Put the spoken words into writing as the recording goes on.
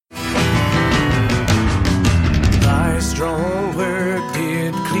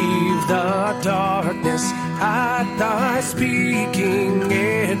speaking,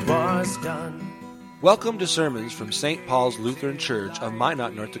 it was done. Welcome to sermons from St. Paul's Lutheran Church of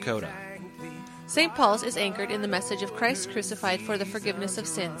Minot, North Dakota. St. Paul's is anchored in the message of Christ crucified for the forgiveness of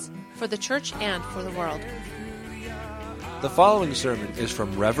sins, for the church and for the world. The following sermon is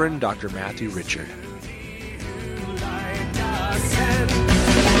from Reverend Dr. Matthew Richard.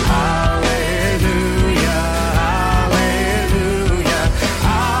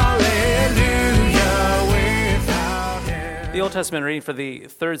 The Old Testament reading for the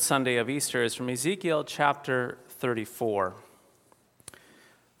third Sunday of Easter is from Ezekiel chapter 34.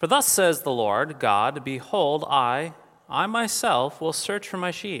 For thus says the Lord God, behold, I myself will search for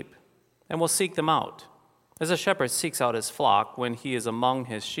my sheep, and will seek them out. As a shepherd seeks out his flock when he is among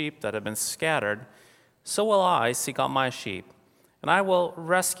his sheep that have been scattered, so will I seek out my sheep, and I will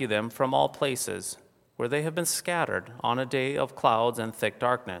rescue them from all places where they have been scattered on a day of clouds and thick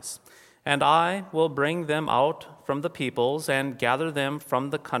darkness. And I will bring them out from the peoples and gather them from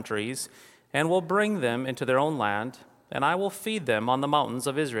the countries, and will bring them into their own land, and I will feed them on the mountains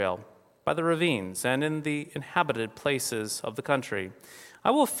of Israel, by the ravines, and in the inhabited places of the country. I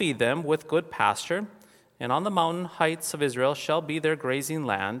will feed them with good pasture, and on the mountain heights of Israel shall be their grazing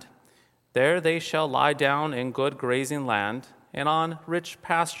land. There they shall lie down in good grazing land, and on rich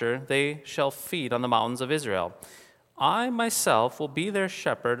pasture they shall feed on the mountains of Israel. I myself will be their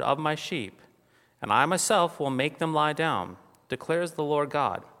shepherd of my sheep, and I myself will make them lie down, declares the Lord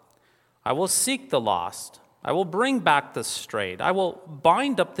God. I will seek the lost. I will bring back the strayed. I will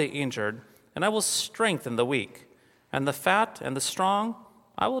bind up the injured, and I will strengthen the weak. And the fat and the strong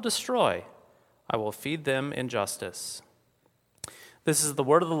I will destroy. I will feed them in justice. This is the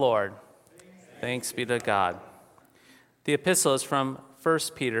word of the Lord. Thanks be to God. The epistle is from 1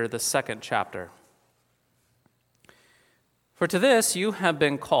 Peter, the second chapter. For to this you have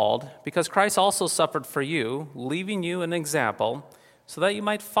been called, because Christ also suffered for you, leaving you an example, so that you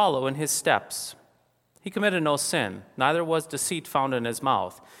might follow in his steps. He committed no sin, neither was deceit found in his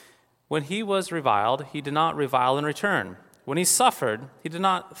mouth. When he was reviled, he did not revile in return. When he suffered, he did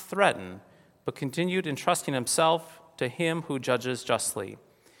not threaten, but continued entrusting himself to him who judges justly.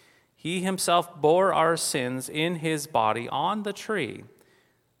 He himself bore our sins in his body on the tree,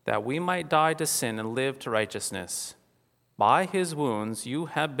 that we might die to sin and live to righteousness. By his wounds you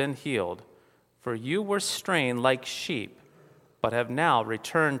have been healed, for you were straying like sheep, but have now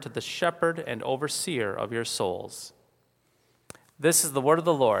returned to the shepherd and overseer of your souls. This is the word of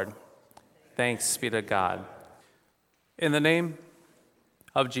the Lord. Thanks be to God. In the name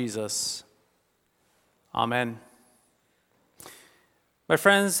of Jesus, amen. My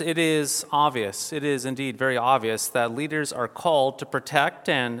friends, it is obvious, it is indeed very obvious that leaders are called to protect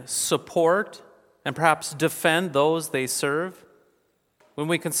and support and perhaps defend those they serve. When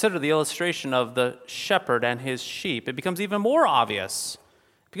we consider the illustration of the shepherd and his sheep, it becomes even more obvious.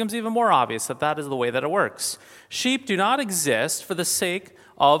 It becomes even more obvious that that is the way that it works. Sheep do not exist for the sake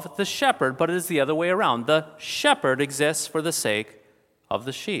of the shepherd, but it is the other way around. The shepherd exists for the sake of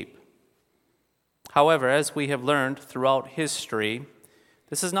the sheep. However, as we have learned throughout history,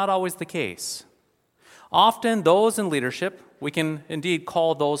 this is not always the case. Often those in leadership, we can indeed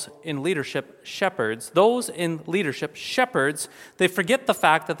call those in leadership shepherds. Those in leadership shepherds, they forget the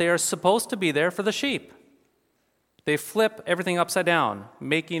fact that they are supposed to be there for the sheep. They flip everything upside down,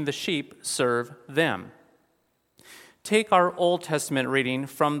 making the sheep serve them. Take our Old Testament reading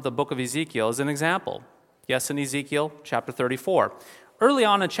from the book of Ezekiel as an example. Yes, in Ezekiel chapter 34. Early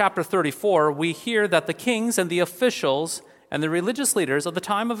on in chapter 34, we hear that the kings and the officials and the religious leaders of the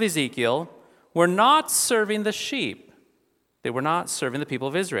time of Ezekiel were not serving the sheep. They were not serving the people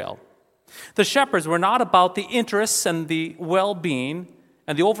of Israel. The shepherds were not about the interests and the well-being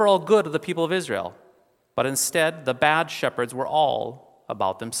and the overall good of the people of Israel, but instead the bad shepherds were all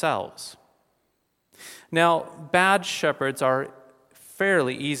about themselves. Now, bad shepherds are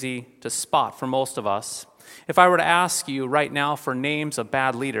fairly easy to spot for most of us. If I were to ask you right now for names of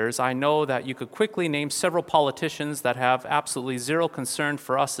bad leaders, I know that you could quickly name several politicians that have absolutely zero concern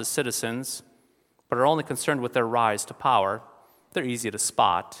for us as citizens, but are only concerned with their rise to power. They're easy to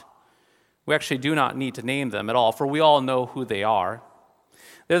spot. We actually do not need to name them at all, for we all know who they are.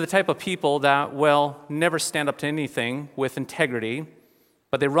 They're the type of people that, never stand up to anything with integrity,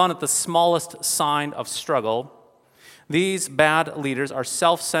 but they run at the smallest sign of struggle. These bad leaders are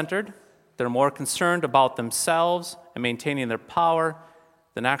self-centered. They're more concerned about themselves and maintaining their power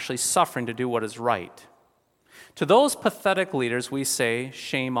than actually suffering to do what is right. To those pathetic leaders, we say,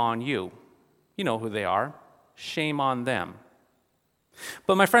 shame on you. You know who they are. Shame on them.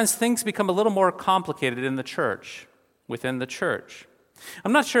 But my friends, things become a little more complicated in the church, within the church.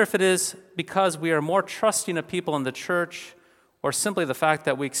 I'm not sure if it is because we are more trusting of people in the church or simply the fact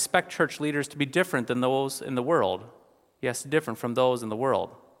that we expect church leaders to be different than those in the world. Yes, different from those in the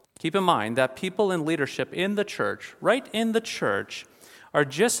world. Keep in mind that people in leadership in the church, right in the church, are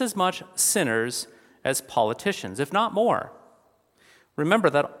just as much sinners as politicians, if not more.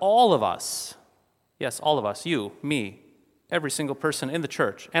 Remember that all of us, yes, all of us, you, me, every single person in the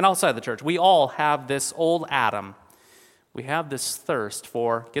church and outside the church, we all have this old Adam. We have this thirst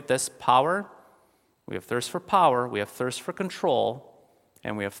for, get this, power. We have thirst for power, we have thirst for control,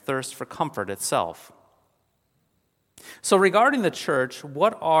 and we have thirst for comfort itself. So regarding the church,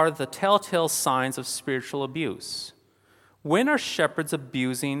 what are the telltale signs of spiritual abuse? When are shepherds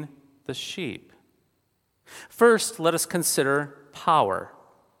abusing the sheep? First, let us consider power.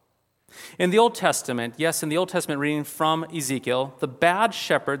 In the Old Testament, yes, in the Old Testament reading from Ezekiel, the bad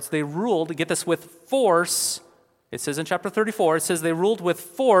shepherds, they ruled, get this, with force. It says in chapter 34, it says they ruled with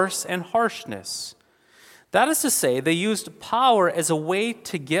force and harshness. That is to say, they used power as a way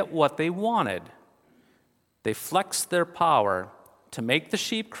to get what they wanted. They flexed their power to make the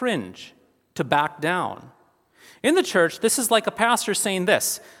sheep cringe, to back down. In the church, this is like a pastor saying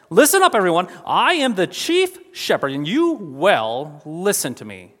this: listen up, everyone, I am the chief shepherd, and you will listen to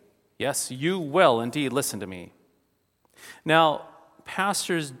me. Yes, you will indeed listen to me. Now,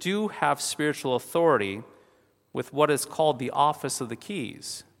 pastors do have spiritual authority with what is called the office of the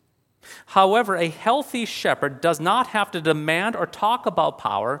keys. However, a healthy shepherd does not have to demand or talk about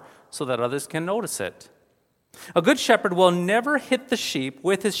power so that others can notice it. A good shepherd will never hit the sheep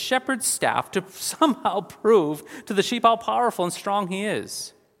with his shepherd's staff to somehow prove to the sheep how powerful and strong he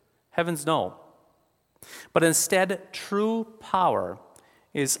is. Heavens no. But instead, true power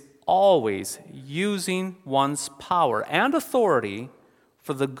is always using one's power and authority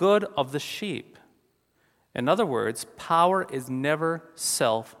for the good of the sheep. In other words, power is never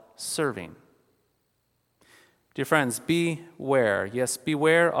self-serving. Dear friends, beware. Yes,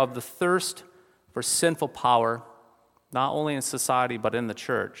 beware of the thirst for sinful power, not only in society but in the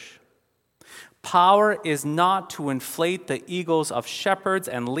church. Power is not to inflate the egos of shepherds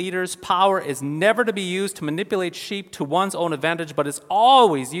and leaders. Power is never to be used to manipulate sheep to one's own advantage, but is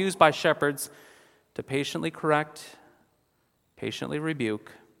always used by shepherds to patiently correct, patiently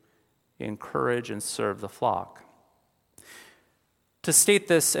rebuke, encourage, and serve the flock. To state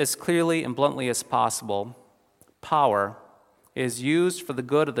this as clearly and bluntly as possible, power is used for the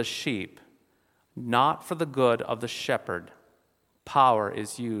good of the sheep, not for the good of the shepherd. Power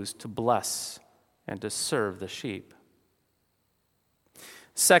is used to bless and to serve the sheep.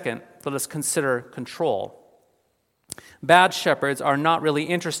 Second, let us consider control. Bad shepherds are not really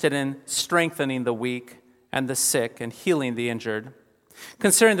interested in strengthening the weak and the sick and healing the injured.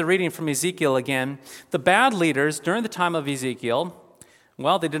 Considering the reading from Ezekiel again, the bad leaders during the time of Ezekiel,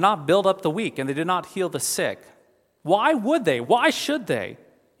 well, they did not build up the weak and they did not heal the sick. Why would they? Why should they?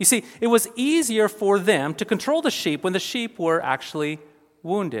 You see, it was easier for them to control the sheep when the sheep were actually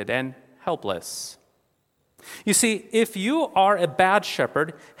wounded and helpless. You see, if you are a bad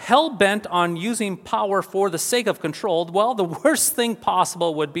shepherd, hell-bent on using power for the sake of control, well, the worst thing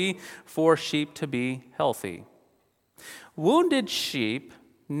possible would be for sheep to be healthy. Wounded sheep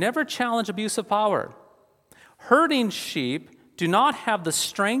never challenge abuse of power. Hurting sheep do not have the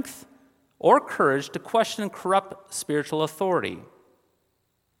strength or courage to question corrupt spiritual authority.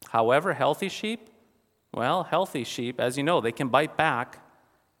 However, healthy sheep, as you know, they can bite back.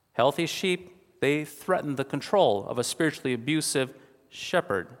 Healthy sheep, they threaten the control of a spiritually abusive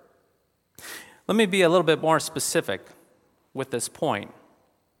shepherd. Let me be a little bit more specific with this point.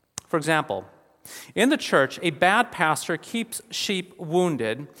 For example, in the church, a bad pastor keeps sheep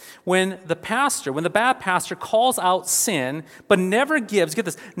wounded when the bad pastor calls out sin, but never gives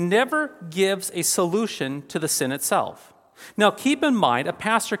a solution to the sin itself. Now, keep in mind, a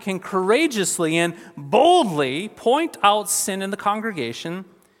pastor can courageously and boldly point out sin in the congregation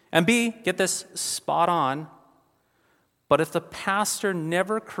and get this, spot on. But if the pastor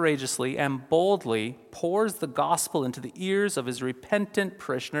never courageously and boldly pours the gospel into the ears of his repentant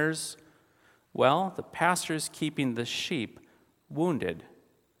parishioners, well, the pastor is keeping the sheep wounded.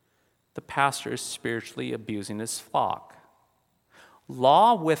 The pastor is spiritually abusing his flock.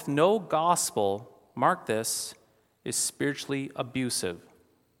 Law with no gospel, mark this, is spiritually abusive.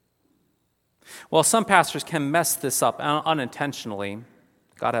 Well, some pastors can mess this up unintentionally.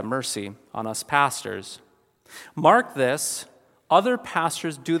 God have mercy on us pastors. Mark this, other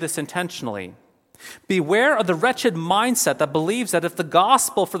pastors do this intentionally. Beware of the wretched mindset that believes that if the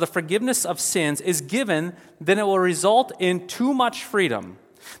gospel for the forgiveness of sins is given, then it will result in too much freedom.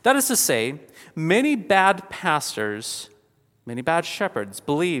 That is to say, many bad pastors Many bad shepherds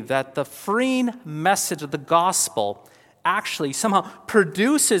believe that the freeing message of the gospel actually somehow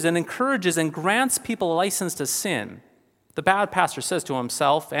produces and encourages and grants people a license to sin. The bad pastor says to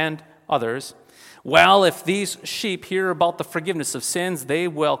himself and others, well, if these sheep hear about the forgiveness of sins, they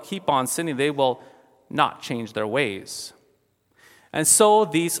will keep on sinning. They will not change their ways. And so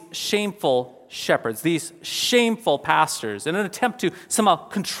these shameful shepherds, these shameful pastors, in an attempt to somehow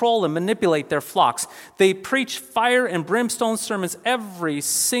control and manipulate their flocks, they preach fire and brimstone sermons every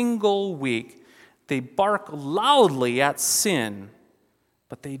single week. They bark loudly at sin,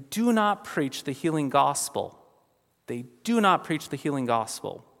 but they do not preach the healing gospel. They do not preach the healing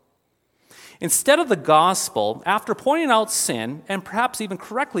gospel. Instead of the gospel, after pointing out sin, and perhaps even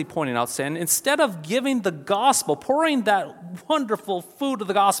correctly pointing out sin, instead of giving the gospel, pouring that wonderful food of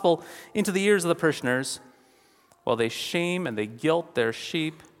the gospel into the ears of the parishioners, well, they shame and they guilt their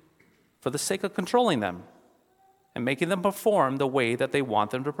sheep for the sake of controlling them and making them perform the way that they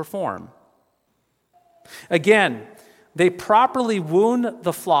want them to perform. Again, they properly wound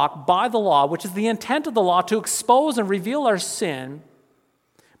the flock by the law, which is the intent of the law to expose and reveal our sin.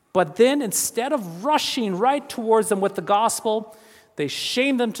 But then instead of rushing right towards them with the gospel, they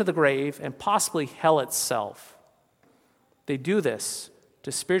shame them to the grave and possibly hell itself. They do this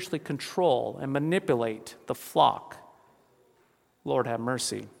to spiritually control and manipulate the flock. Lord, have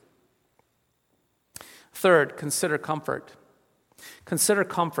mercy. Third, consider comfort. Consider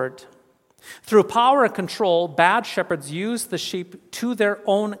comfort. Through power and control, bad shepherds use the sheep to their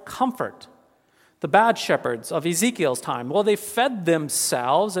own comfort. The bad shepherds of Ezekiel's time, well, they fed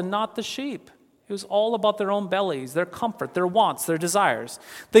themselves and not the sheep. It was all about their own bellies, their comfort, their wants, their desires.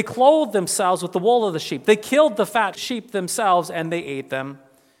 They clothed themselves with the wool of the sheep. They killed the fat sheep themselves and they ate them.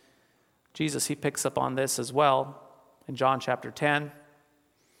 Jesus, he picks up on this as well in John chapter 10.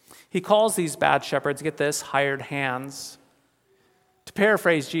 He calls these bad shepherds, get this, hired hands. To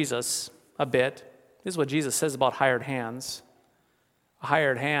paraphrase Jesus a bit, this is what Jesus says about hired hands. A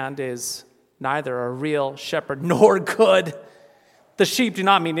hired hand is neither a real shepherd nor good. The sheep do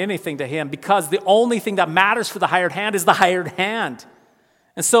not mean anything to him because the only thing that matters for the hired hand is the hired hand.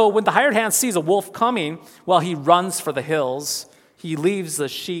 And so when the hired hand sees a wolf coming, well, he runs for the hills. He leaves the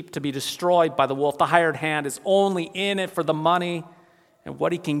sheep to be destroyed by the wolf. The hired hand is only in it for the money and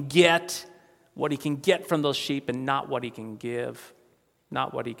what he can get from those sheep and not what he can give.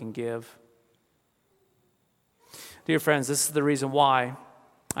 Not what he can give. Dear friends, this is the reason why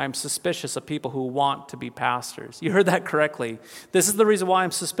I'm suspicious of people who want to be pastors. You heard that correctly. This is the reason why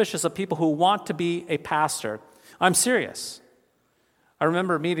I'm suspicious of people who want to be a pastor. I'm serious. I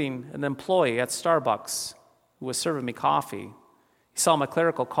remember meeting an employee at Starbucks who was serving me coffee. He saw my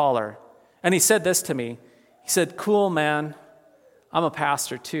clerical collar, and he said this to me. He said, "Cool, man, I'm a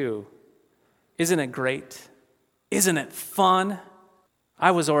pastor too. Isn't it great? Isn't it fun?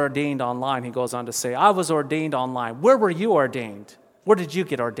 I was ordained online," he goes on to say. "I was ordained online. Where were you ordained? Where did you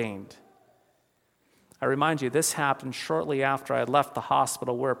get ordained?" I remind you, this happened shortly after I had left the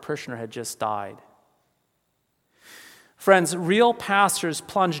hospital where a parishioner had just died. Friends, real pastors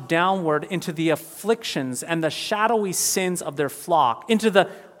plunge downward into the afflictions and the shadowy sins of their flock, into the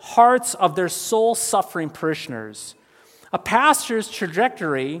hearts of their soul-suffering parishioners. A pastor's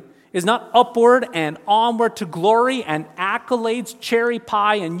trajectory is not upward and onward to glory and accolades, cherry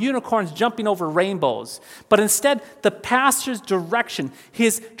pie, and unicorns jumping over rainbows. But instead, the pastor's direction,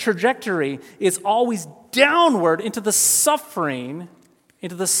 his trajectory, is always downward into the suffering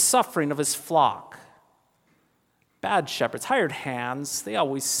of his flock. Bad shepherds, hired hands, they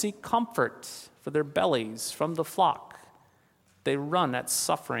always seek comfort for their bellies from the flock. They run at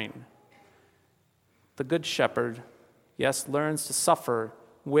suffering. The good shepherd, yes, learns to suffer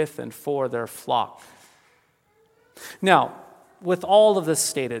with and for their flock. Now, with all of this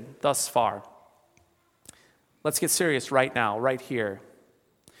stated thus far, let's get serious right now, right here.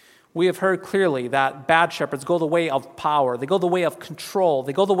 We have heard clearly that bad shepherds go the way of power, they go the way of control,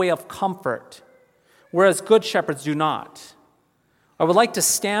 they go the way of comfort, whereas good shepherds do not. I would like to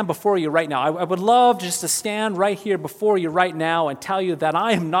stand before you right now. I would love just to stand right here before you right now and tell you that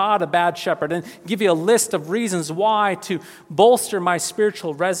I am not a bad shepherd and give you a list of reasons why to bolster my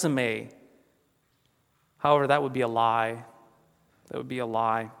spiritual resume. However, that would be a lie. That would be a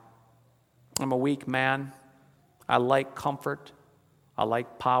lie. I'm a weak man. I like comfort. I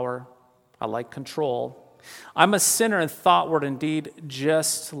like power. I like control. I'm a sinner in thought, word, and deed,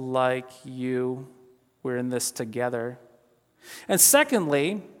 just like you. We're in this together. And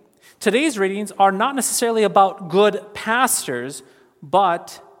secondly, today's readings are not necessarily about good pastors,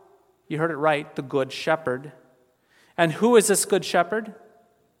 but, you heard it right, the good shepherd. And who is this good shepherd?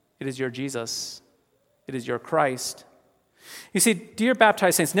 It is your Jesus. It is your Christ. You see, dear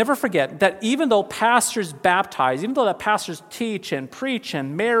baptized saints, never forget that even though pastors baptize, even though that pastors teach and preach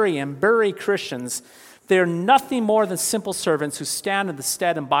and marry and bury Christians, they're nothing more than simple servants who stand in the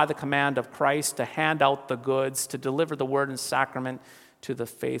stead and by the command of Christ to hand out the goods, to deliver the word and sacrament to the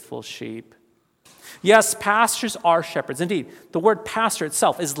faithful sheep. Yes, pastors are shepherds. Indeed, the word pastor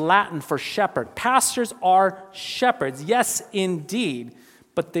itself is Latin for shepherd. Pastors are shepherds, yes, indeed,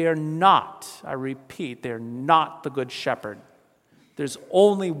 but they are not, I repeat, they are not the good shepherd. There's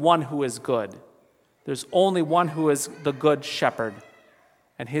only one who is good. There's only one who is the good shepherd,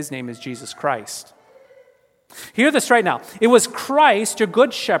 and his name is Jesus Christ. Hear this right now. It was Christ, your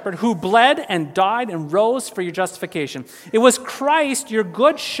good shepherd, who bled and died and rose for your justification. It was Christ, your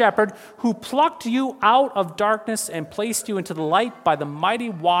good shepherd, who plucked you out of darkness and placed you into the light by the mighty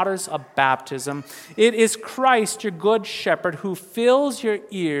waters of baptism. It is Christ, your good shepherd, who fills your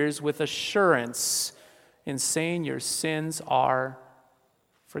ears with assurance in saying your sins are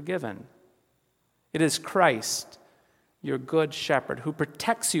forgiven. It is Christ, your good shepherd, who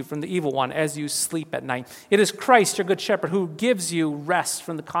protects you from the evil one as you sleep at night. It is Christ, your good shepherd, who gives you rest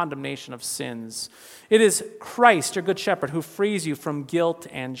from the condemnation of sins. It is Christ, your good shepherd, who frees you from guilt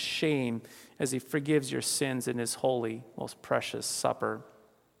and shame as he forgives your sins in his holy, most precious supper.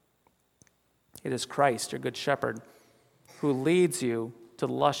 It is Christ, your good shepherd, who leads you to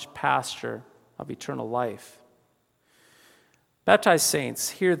the lush pasture of eternal life. Baptized saints,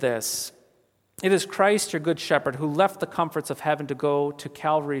 hear this. It is Christ, your good shepherd, who left the comforts of heaven to go to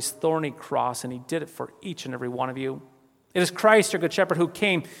Calvary's thorny cross, and he did it for each and every one of you. It is Christ, your good shepherd, who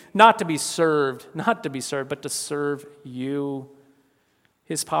came not to be served, but to serve you.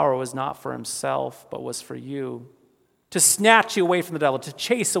 His power was not for himself, but was for you, to snatch you away from the devil, to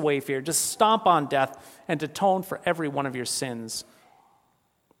chase away fear, to stomp on death, and to atone for every one of your sins.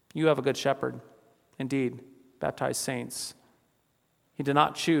 You have a good shepherd. Indeed, baptized saints. He did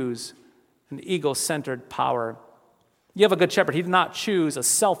not choose an ego-centered power. You have a good shepherd. He did not choose a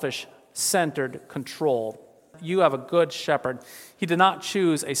selfish-centered control. You have a good shepherd. He did not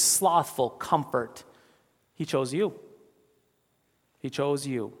choose a slothful comfort. He chose you. He chose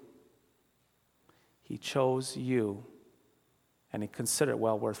you. He chose you, and he considered it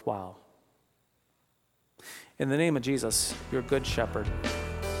well worthwhile. In the name of Jesus, your good shepherd.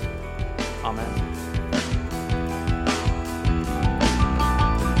 Amen.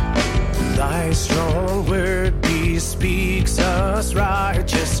 Thy strong word bespeaks us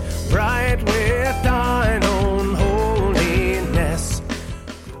righteous, bright with thine own holiness.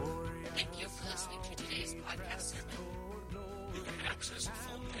 Thank you for listening to today's podcast sermon. You can access the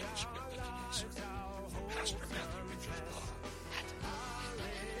full manuscript of today's sermon, Pastor Matthew Richard's blog, at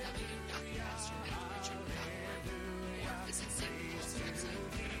www.pastormatthewrichard.org, or visit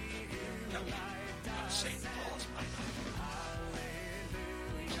St. Paul's website,